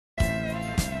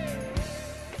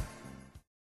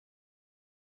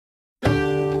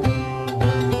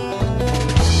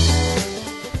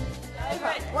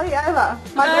over.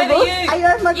 I'm over you. Are you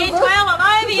over my Year good 12,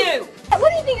 I'm over you. What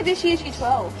do you think of this year's Year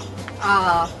 12?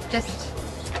 Just,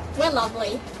 We're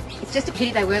lovely. it's just a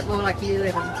pity they weren't more like year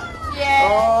 11. Yeah.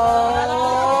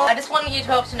 Oh. I just want Year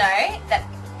 12 to know that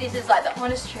this is like the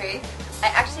honest truth. I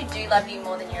actually do love you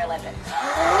more than Year 11.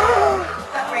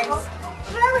 That brings.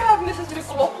 Today we have Mrs.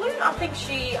 McLaughlin. I think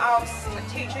she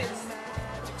teaches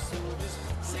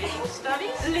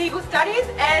legal studies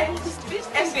and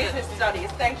business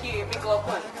studies. Thank you,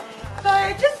 McLaughlin.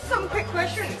 So just some quick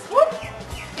questions. What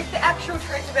is the actual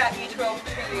truth about Year 12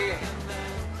 to you?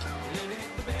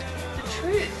 The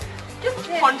truth. Just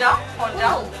ponder.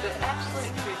 The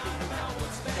absolute truth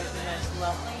is the most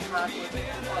lovely, hard-working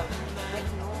people I've met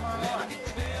in all my life.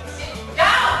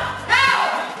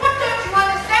 What don't you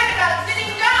understand about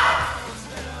sitting down?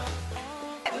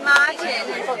 Martin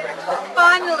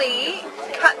finally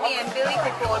cut the umbilical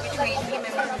cord between him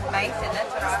and Mrs. Mason. That's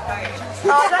what I heard.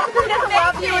 Oh, that's because he doesn't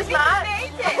love you as much.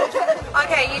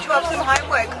 Okay, Year 12 some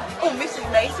homework. Oh, Mrs.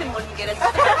 Mason wouldn't get us.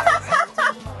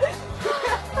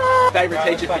 Favourite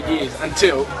teacher for years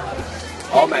until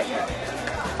old mate.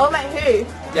 Oh, mate, who?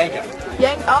 Yanko.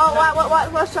 Oh,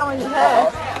 what's wrong with her?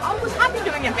 I was happy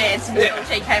doing advanced until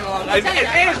she came along.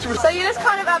 Advanced was So you're just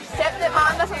kind of upset that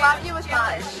Mum doesn't love you as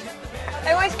much?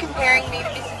 They're always comparing me to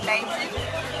Mrs. Mason.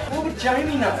 what would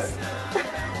Jamie know?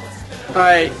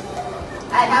 Hey.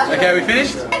 Okay, we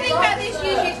finished? What do you think about this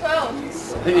year's Year 12?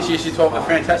 I think this year's Year 12 are a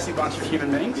fantastic bunch of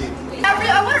human beings.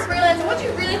 I want to realise, what do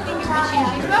you really think of this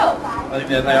year's Year 12? I think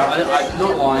that they are, I'm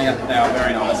not lying, I think they are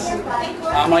very nice.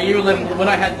 My Year 11, when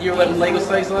I had Year 11 legal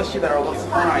studies last year, they were lots of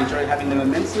fun. I enjoyed having them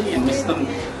immensely and missed them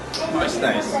most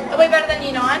days. Are we better than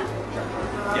Year 9?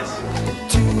 Yes.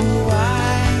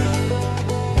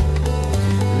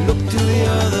 Look to the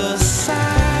other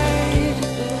side,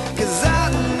 'cause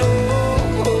I know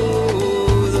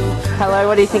the Hello,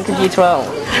 what do you think of Year 12?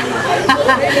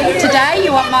 Today,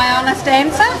 you want my honest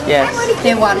answer? Yes.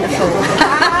 They're wonderful.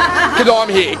 Because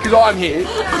I'm here.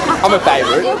 I'm a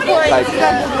favourite.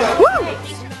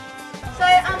 So,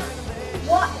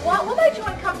 what made you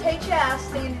want to come teach our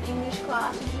standard English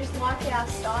class? Did you just like our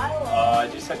style? I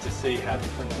just had to see how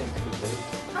different things could be.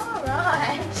 Oh,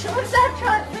 right. What's that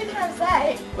trying to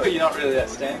say? Well, you're not really that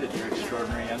standard. You're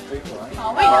extraordinary young people, aren't you?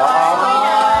 Oh, we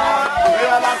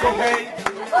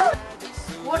know.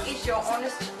 What is your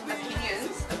honest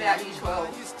opinions about Year 12?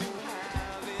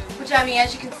 Well, Jamie,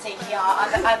 as you can see here,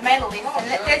 I've made a list, and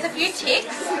there's a few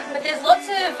ticks, but there's lots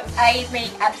of A's,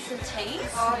 meaning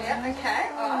absentees. Oh yeah, okay.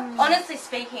 Honestly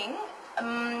speaking,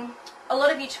 a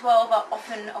lot of Year 12 are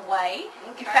often away.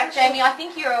 In fact, Jamie, I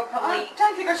think you're probably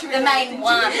don't think I should be the main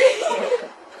one.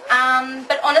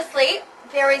 But honestly,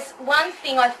 there is one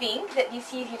thing I think that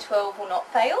this year's Year 12 will not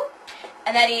fail,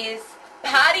 and that is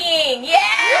partying.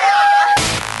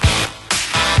 Yeah!